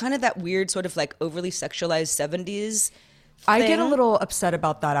 it's kind of that weird sort of like overly sexualized 70s I get a little upset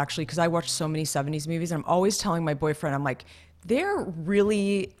about that actually, because I watch so many 70s movies and I'm always telling my boyfriend, I'm like, they're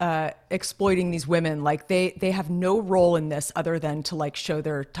really exploiting these women. Like they have no role in this other than to like show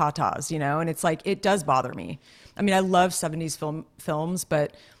their tatas, and it's like, it does bother me. I mean, I love 70s films,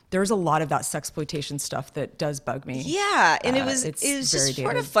 but there's a lot of that sexploitation stuff that does bug me. Yeah. And it was just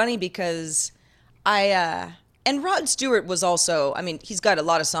sort of funny because and Rod Stewart was also, I mean, he's got a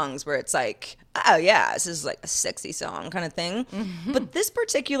lot of songs where it's like, oh yeah, this is like a sexy song kind of thing. But this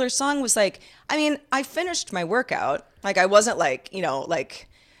particular song was like, I mean, I finished my workout. Like I wasn't like, like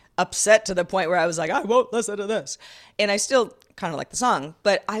upset to the point where I was like, I won't listen to this. And I still kind of like the song,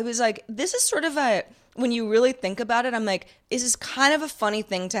 but I was like, this is sort of when you really think about it, I'm like, this is kind of a funny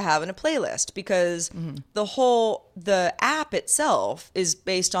thing to have in a playlist because the app itself is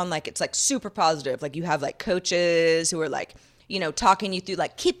based on like, it's like super positive. Like you have like coaches who are like, talking you through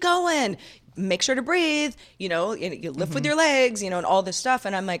like, keep going, make sure to breathe, you lift with your legs, and all this stuff.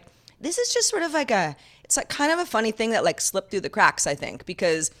 And I'm like, this is just sort of like it's like kind of a funny thing that like slipped through the cracks, I think,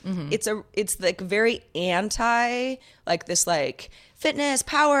 because it's like very anti like this like fitness,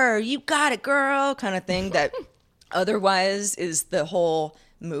 power, you got it, girl kind of thing that otherwise is the whole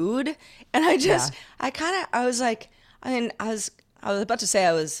mood. And I was about to say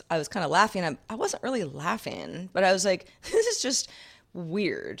I was kind of laughing. I wasn't really laughing, but I was like, this is just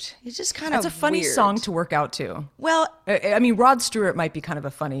weird. It's just kind of It's a funny weird. song to work out to. Well, I mean, Rod Stewart might be kind of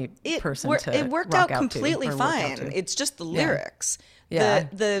a funny person to it worked rock out completely to, or work out fine. to. It's just the lyrics. Yeah.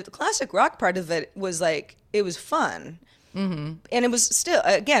 The classic rock part of it was like, it was fun. Mm-hmm. And it was still,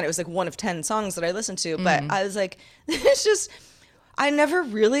 again, it was like one of 10 songs that I listened to, but I was like, it's just, I never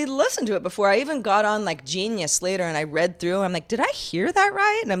really listened to it before. I even got on like Genius later and I read through. I'm like, did I hear that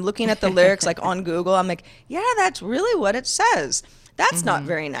right? And I'm looking at the lyrics like on Google. I'm like, yeah, that's really what it says. That's not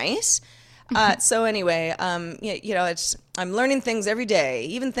very nice. So anyway, you know, I'm learning things every day,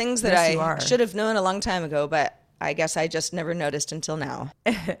 even things that I should have known a long time ago, but I guess I just never noticed until now.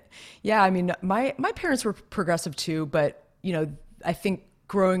 Yeah, I mean, my parents were progressive too, but you know, I think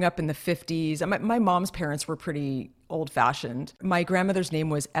growing up in the 50s, my mom's parents were pretty old-fashioned. My grandmother's name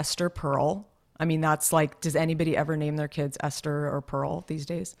was Esther Pearl. I mean, that's like, does anybody ever name their kids Esther or Pearl these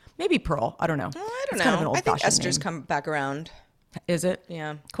days? Maybe Pearl. I don't know. Well, I don't It's know. kind of an I think old-fashioned Esther's name. come back around. Is it?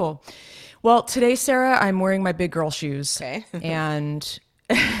 Yeah. Cool. Well, today, Sarah, I'm wearing my big girl shoes. Okay. And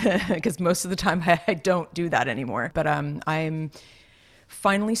because most of the time I don't do that anymore. But I'm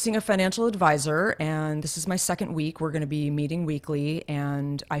finally seeing a financial advisor, and this is my second week. We're going to be meeting weekly,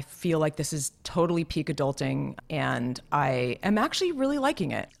 and I feel like this is totally peak adulting, and I am actually really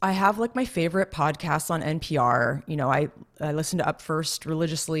liking it. I have like my favorite podcasts on NPR. You know, I listen to Up First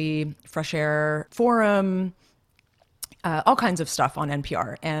religiously, Fresh Air, Forum, all kinds of stuff on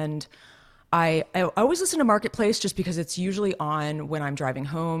NPR. And I always listen to Marketplace just because it's usually on when I'm driving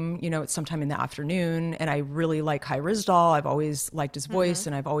home. You know, it's sometime in the afternoon. And I really like Kai Ryssdal. I've always liked his voice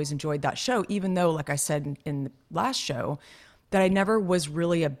and I've always enjoyed that show, even though, like I said in the last show, that I never was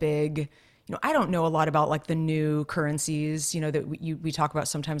really a big, you know, I don't know a lot about like the new currencies, you know, that we talk about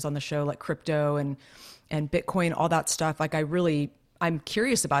sometimes on the show, like crypto and Bitcoin, all that stuff. Like I'm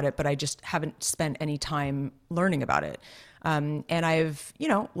curious about it, but I just haven't spent any time learning about it. And I've, you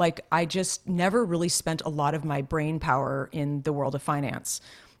know, like I just never really spent a lot of my brain power in the world of finance.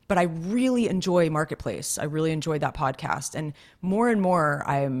 But I really enjoy Marketplace. I really enjoyed that podcast. And more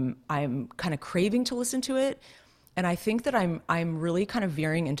I'm kind of craving to listen to it. And I think that I'm really kind of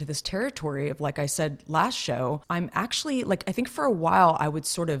veering into this territory of, like I said last show, I'm actually like, I think for a while I would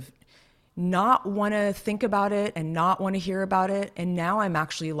sort of not want to think about it and not want to hear about it. And now I'm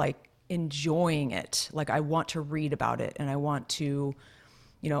actually like enjoying it. Like I want to read about it and I want to,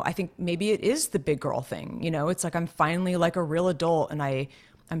 you know, I think maybe it is the big girl thing. You know, it's like I'm finally like a real adult and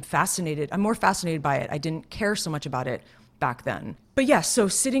I'm fascinated. I'm more fascinated by it. I didn't care so much about it back then. But yeah, so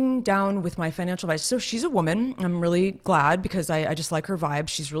sitting down with my financial advisor, so she's a woman. I'm really glad because I just like her vibe.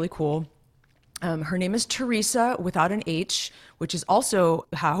 She's really cool. Her name is Teresa without an H, which is also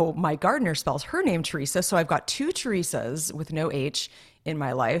how my gardener spells her name, Teresa. So I've got two Teresas with no H in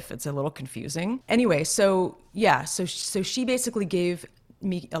my life. It's a little confusing. Anyway, so yeah, so she basically gave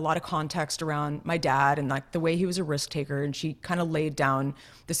me a lot of context around my dad and like the way he was a risk taker. And she kind of laid down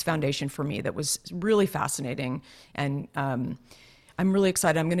this foundation for me that was really fascinating. And I'm really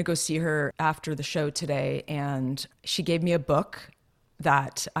excited. I'm going to go see her after the show today. And she gave me a book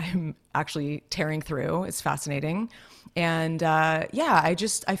that I'm actually tearing through. It's fascinating. And yeah,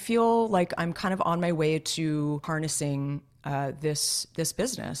 I feel like I'm kind of on my way to harnessing this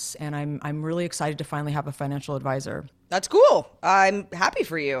business. And I'm really excited to finally have a financial advisor. That's cool. I'm happy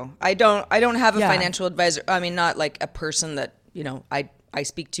for you. I don't have a Yeah. financial advisor. I mean, not like a person that, you know, I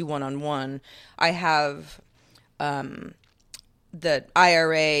speak to one-on-one. I have the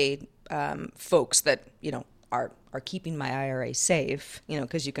IRA folks that, you know, are keeping my IRA safe, you know,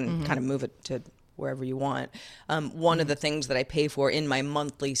 because you can kind of move it to wherever you want. One of the things that I pay for in my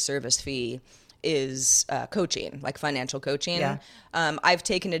monthly service fee is coaching, like financial coaching. Yeah. I've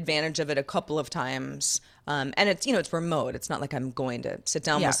taken advantage of it a couple of times. And it's, you know, it's remote. It's not like I'm going to sit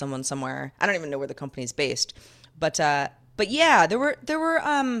down Yeah. with someone somewhere. I don't even know where the company's based. But yeah, there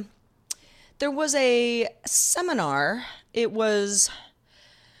was a seminar.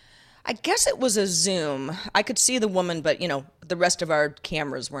 I guess it was a Zoom. I could see the woman, but, you know, the rest of our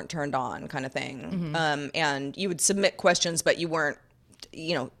cameras weren't turned on, kind of thing. And you would submit questions, but you weren't,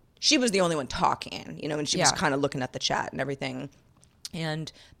 you know, she was the only one talking, you know, and she was Yeah. kind of looking at the chat and everything.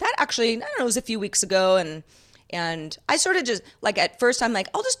 And that actually, I don't know, it was a few weeks ago. And I sort of just, like, at first I'm like,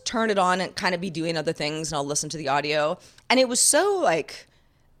 I'll just turn it on and kind of be doing other things and I'll listen to the audio. And it was so, like,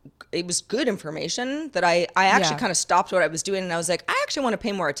 good information that I actually Yeah. kind of stopped what I was doing and I was like, I actually want to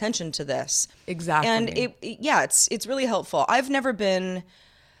pay more attention to this. Exactly. And it's really helpful. I've never been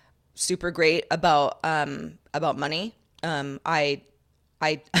super great about money. I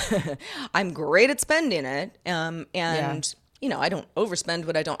I'm great at spending it. And you know, I don't overspend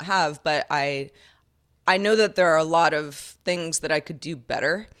what I don't have, but I know that there are a lot of things that I could do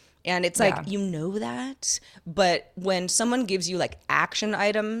better. And it's like, you know that, but when someone gives you like action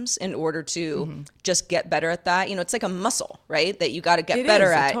items in order to just get better at that, you know, it's like a muscle, right? That you got to get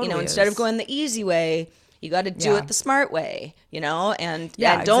better at, you know, instead of going the easy way, you got to do it the smart way, you know, and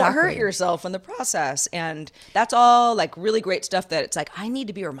don't hurt yourself in the process. And that's all like really great stuff that it's like, I need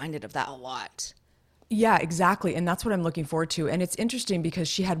to be reminded of that a lot. Yeah, exactly. And that's what I'm looking forward to. And it's interesting because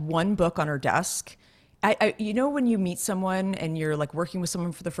she had one book on her desk. I you know, when you meet someone and you're like working with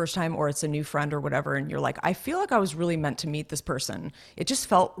someone for the first time, or it's a new friend or whatever, and you're like, I feel like I was really meant to meet this person. It just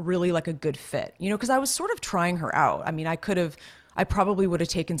felt really like a good fit, you know, because I was sort of trying her out. I mean, I probably would have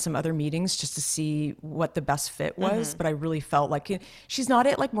taken some other meetings just to see what the best fit was, but I really felt like she's not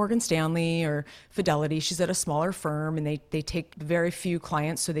at like Morgan Stanley or Fidelity. She's at a smaller firm, and they take very few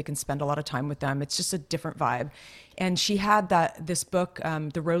clients so they can spend a lot of time with them. It's just a different vibe. And she had this book,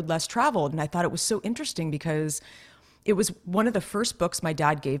 The Road Less Traveled, and I thought it was so interesting because it was one of the first books my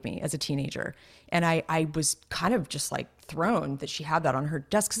dad gave me as a teenager. And I was kind of just like thrown that she had that on her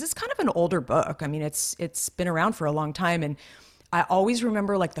desk, because it's kind of an older book. I mean, it's been around for a long time. And I always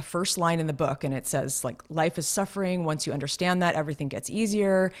remember like the first line in the book, and it says like, life is suffering. Once you understand that, everything gets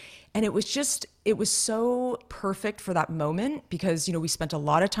easier. And it was so perfect for that moment, because, you know, we spent a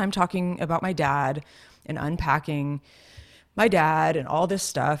lot of time talking about my dad and unpacking my dad and all this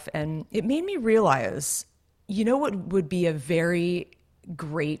stuff. And it made me realize, you know, what would be a very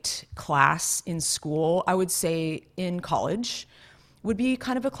great class in school, I would say in college, would be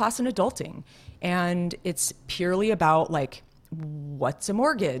kind of a class in adulting. And it's purely about like, what's a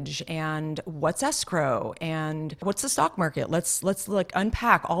mortgage and what's escrow and what's the stock market. Let's like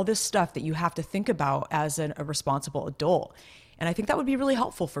unpack all this stuff that you have to think about as a responsible adult. And I think that would be really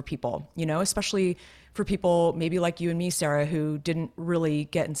helpful for people, you know, especially for people maybe like you and me, Sarah, who didn't really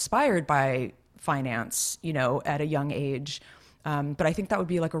get inspired by finance, you know, at a young age. But I think that would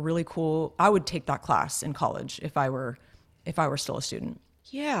be like a really cool, I would take that class in college if I were still a student.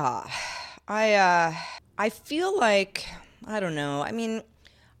 Yeah. I feel like, I don't know. I mean,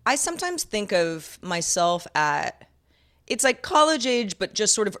 I sometimes think of myself it's like college age, but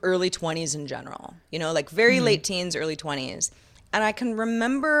just sort of early 20s in general, you know, like very late teens, early 20s. And I can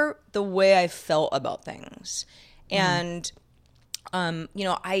remember the way I felt about things. And, you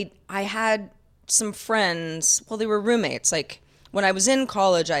know, I had some friends, well, they were roommates. Like when I was in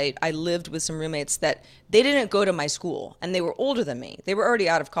college, I lived with some roommates that they didn't go to my school, and they were older than me. They were already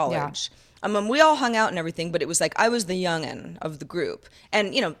out of college. Yeah. We all hung out and everything, but it was like I was the youngin' of the group.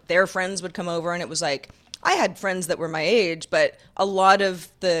 And, you know, their friends would come over, and it was like, I had friends that were my age, but a lot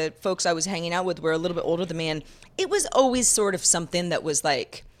of the folks I was hanging out with were a little bit older than me. And it was always sort of something that was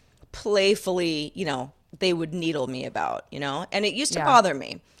like playfully, you know, they would needle me about, you know, and it used to bother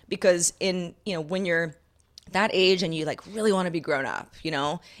me because you know, when you're that age and you like really want to be grown up, you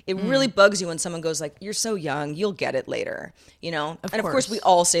know, it really bugs you when someone goes like, you're so young, you'll get it later, you know? Of course we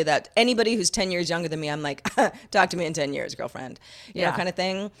all say that. Anybody who's 10 years younger than me, I'm like, talk to me in 10 years, girlfriend, you know, kind of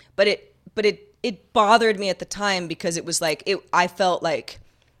thing. But it bothered me at the time because it was like, I felt like,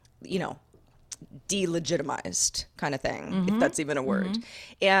 you know, delegitimized kind of thing, if that's even a word.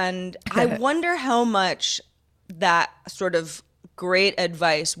 And I wonder how much that sort of great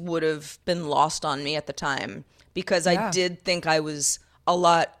advice would have been lost on me at the time, because I did think I was a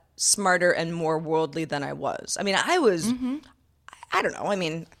lot smarter and more worldly than I was. I mean, I was, I don't know. I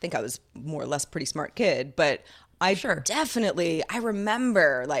mean, I think I was more or less pretty smart kid, but I definitely, I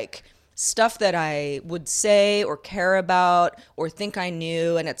remember like stuff that I would say or care about or think I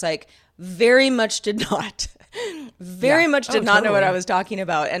knew. And it's like very much did not know what I was talking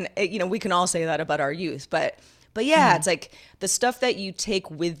about. And, you know, we can all say that about our youth, but yeah, it's like the stuff that you take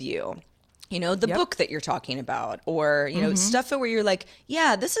with you, you know, the book that you're talking about, or, you know, stuff where you're like,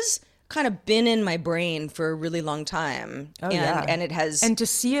 yeah, this has kind of been in my brain for a really long time. And it has. And to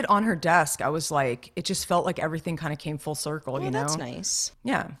see it on her desk, I was like, it just felt like everything kind of came full circle, you know? That's nice.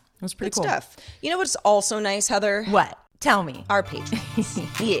 Yeah, it was pretty cool. Stuff. You know what's also nice, Heather? What? Tell me. Our patrons.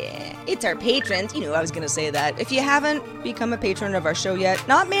 Yeah, it's our patrons. You know, I was going to say that. If you haven't become a patron of our show yet,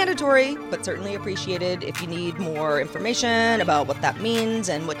 not mandatory, but certainly appreciated. If you need more information about what that means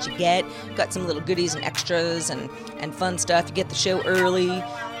and what you get, got some little goodies and extras and fun stuff. You get the show early.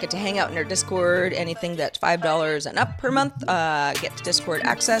 get to hang out in our Discord. Anything that's $5 and up per month get Discord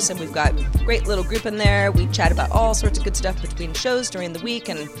access, and we've got a great little group in there. We chat about all sorts of good stuff between shows during the week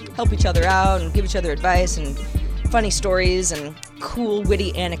and help each other out and give each other advice and funny stories and cool,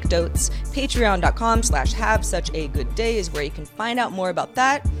 witty anecdotes. Patreon.com/HaveSuchAGoodDay is where you can find out more about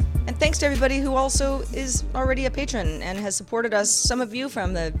that. And thanks to everybody who also is already a patron and has supported us, some of you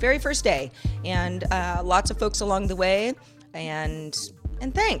from the very first day, and lots of folks along the way. And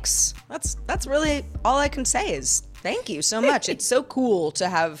thanks. That's really all I can say is thank you so much. It's so cool to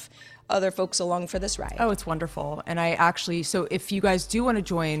have other folks along for this ride. Oh, it's wonderful. And I actually, so if you guys do want to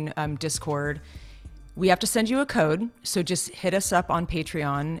join Discord, we have to send you a code. So just hit us up on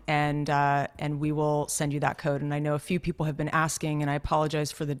Patreon and we will send you that code. And I know a few people have been asking, and I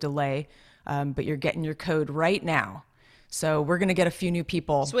apologize for the delay, but you're getting your code right now. So we're going to get a few new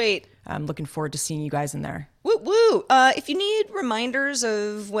people. Sweet. I'm looking forward to seeing you guys in there. Woo woo. If you need reminders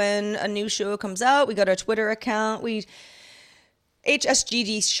of when a new show comes out, we got our Twitter account.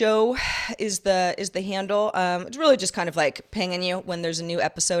 HSGD show is the handle. It's really just kind of like pinging you when there's a new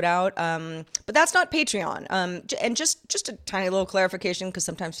episode out. But that's not Patreon. And just a tiny little clarification, because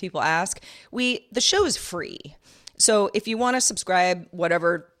sometimes people ask. The show is free. So if you want to subscribe,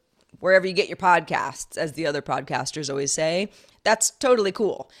 wherever you get your podcasts, as the other podcasters always say, that's totally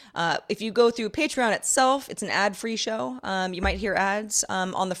cool. If you go through Patreon itself, it's an ad-free show. You might hear ads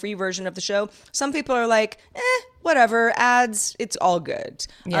on the free version of the show. Some people are like, whatever, ads, it's all good.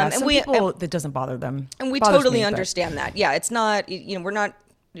 Yeah, some people, that doesn't bother them. And we totally understand that. Yeah, it's not,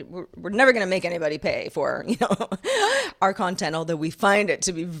 we're never going to make anybody pay for, our content, although we find it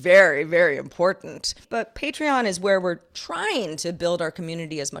to be very, very important. But Patreon is where we're trying to build our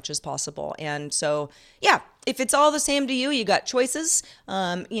community as much as possible. And so, yeah, if it's all the same to you, you got choices.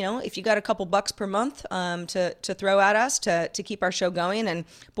 If you got a couple bucks per month to throw at us to keep our show going, and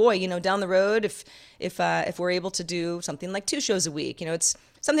boy, down the road, if we're able to do something like 2 shows a week, it's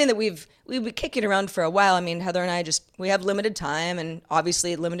something that we've been kicking around for a while. I mean, Heather and I we have limited time and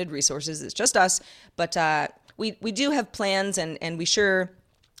obviously limited resources. It's just us, but we do have plans, and we sure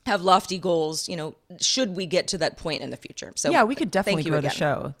have lofty goals, should we get to that point in the future. So yeah, we could definitely grow the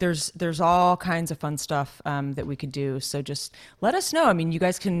show. There's all kinds of fun stuff that we could do. So just let us know. I mean, you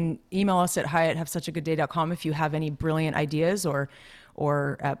guys can email us at hi@havesuchagooddday.com if you have any brilliant ideas or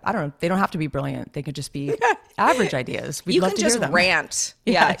I don't know, they don't have to be brilliant. They could just be average ideas. We'd love to hear them. You can just rant.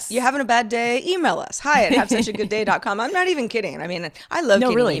 Yes. Yeah. You having a bad day? Email us. hi@havesuchagooddday.com. I'm not even kidding. I mean, I love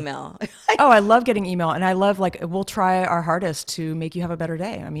getting email. I love getting email. And I love, we'll try our hardest to make you have a better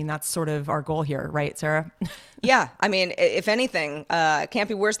day. I mean, that's sort of our goal here, right, Sarah? Yeah. I mean, if anything, it can't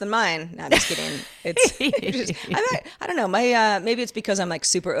be worse than mine. No, I'm just kidding. I don't know. Maybe it's because I'm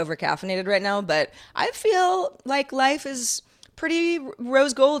super over caffeinated right now, but I feel like life is pretty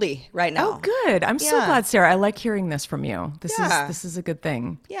rose goldy right now. Oh, good. I'm so glad, Sarah. I like hearing this from you. This is a good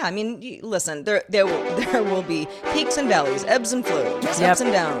thing. Yeah, I mean, listen, there will be peaks and valleys, ebbs and flows, ups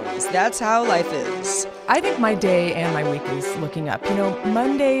and downs. That's how life is. I think my day and my week is looking up.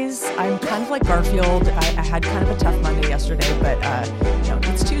 Mondays, I'm kind of like Garfield. I had kind of a tough Monday yesterday, but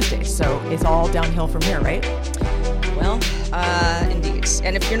it's Tuesday, so it's all downhill from here, right? Well, indeed.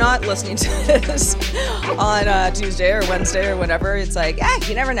 And if you're not listening to this on Tuesday or Wednesday or whatever, it's like,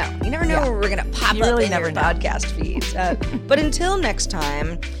 you never know. You never know where we're going to pop up in your podcast feeds. But until next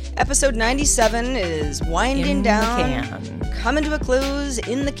time, episode 97 is winding down, coming to a close,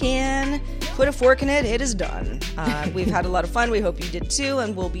 in the can. Put a fork in it. It is done. We've had a lot of fun. We hope you did too.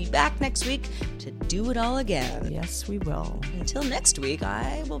 And we'll be back next week to do it all again. Yes, we will. Until next week,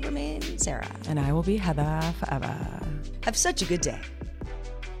 I will remain Sarah. And I will be Heather forever. Have such a good day.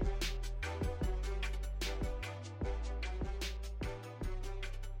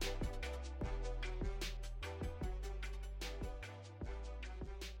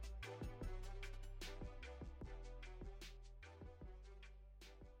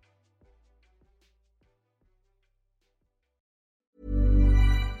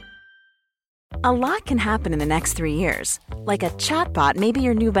 A lot can happen in the next 3 years. Like a chatbot may be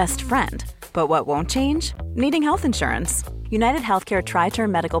your new best friend. But what won't change? Needing health insurance. United Healthcare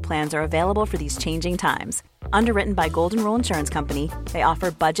Tri-Term Medical Plans are available for these changing times. Underwritten by Golden Rule Insurance Company, they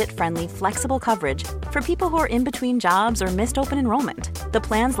offer budget-friendly, flexible coverage for people who are in between jobs or missed open enrollment. The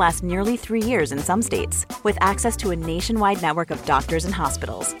plans last nearly 3 years in some states, with access to a nationwide network of doctors and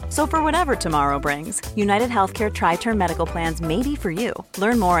hospitals. So for whatever tomorrow brings, United Healthcare Tri-Term Medical Plans may be for you.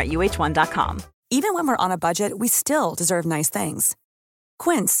 Learn more at uh1.com. Even when we're on a budget, we still deserve nice things.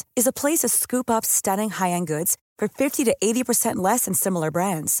 Quince is a place to scoop up stunning high-end goods for 50 to 80% less than similar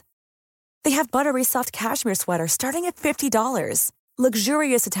brands. They have buttery soft cashmere sweaters starting at $50,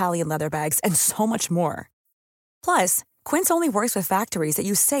 luxurious Italian leather bags, and so much more. Plus, Quince only works with factories that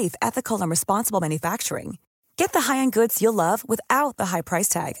use safe, ethical, and responsible manufacturing. Get the high-end goods you'll love without the high price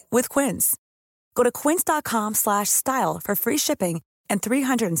tag with Quince. Go to quince.com/style for free shipping and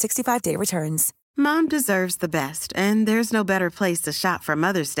 365-day returns. Mom deserves the best, and there's no better place to shop for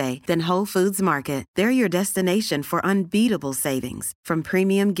Mother's Day than Whole Foods Market. They're your destination for unbeatable savings, from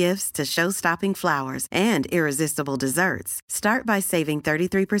premium gifts to show-stopping flowers and irresistible desserts. Start by saving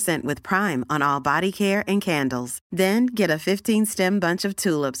 33% with Prime on all body care and candles. Then get a 15-stem bunch of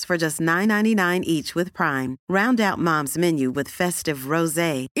tulips for just $9.99 each with Prime. Round out Mom's menu with festive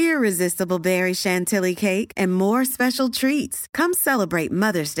rosé, irresistible berry chantilly cake, and more special treats. Come celebrate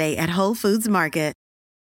Mother's Day at Whole Foods Market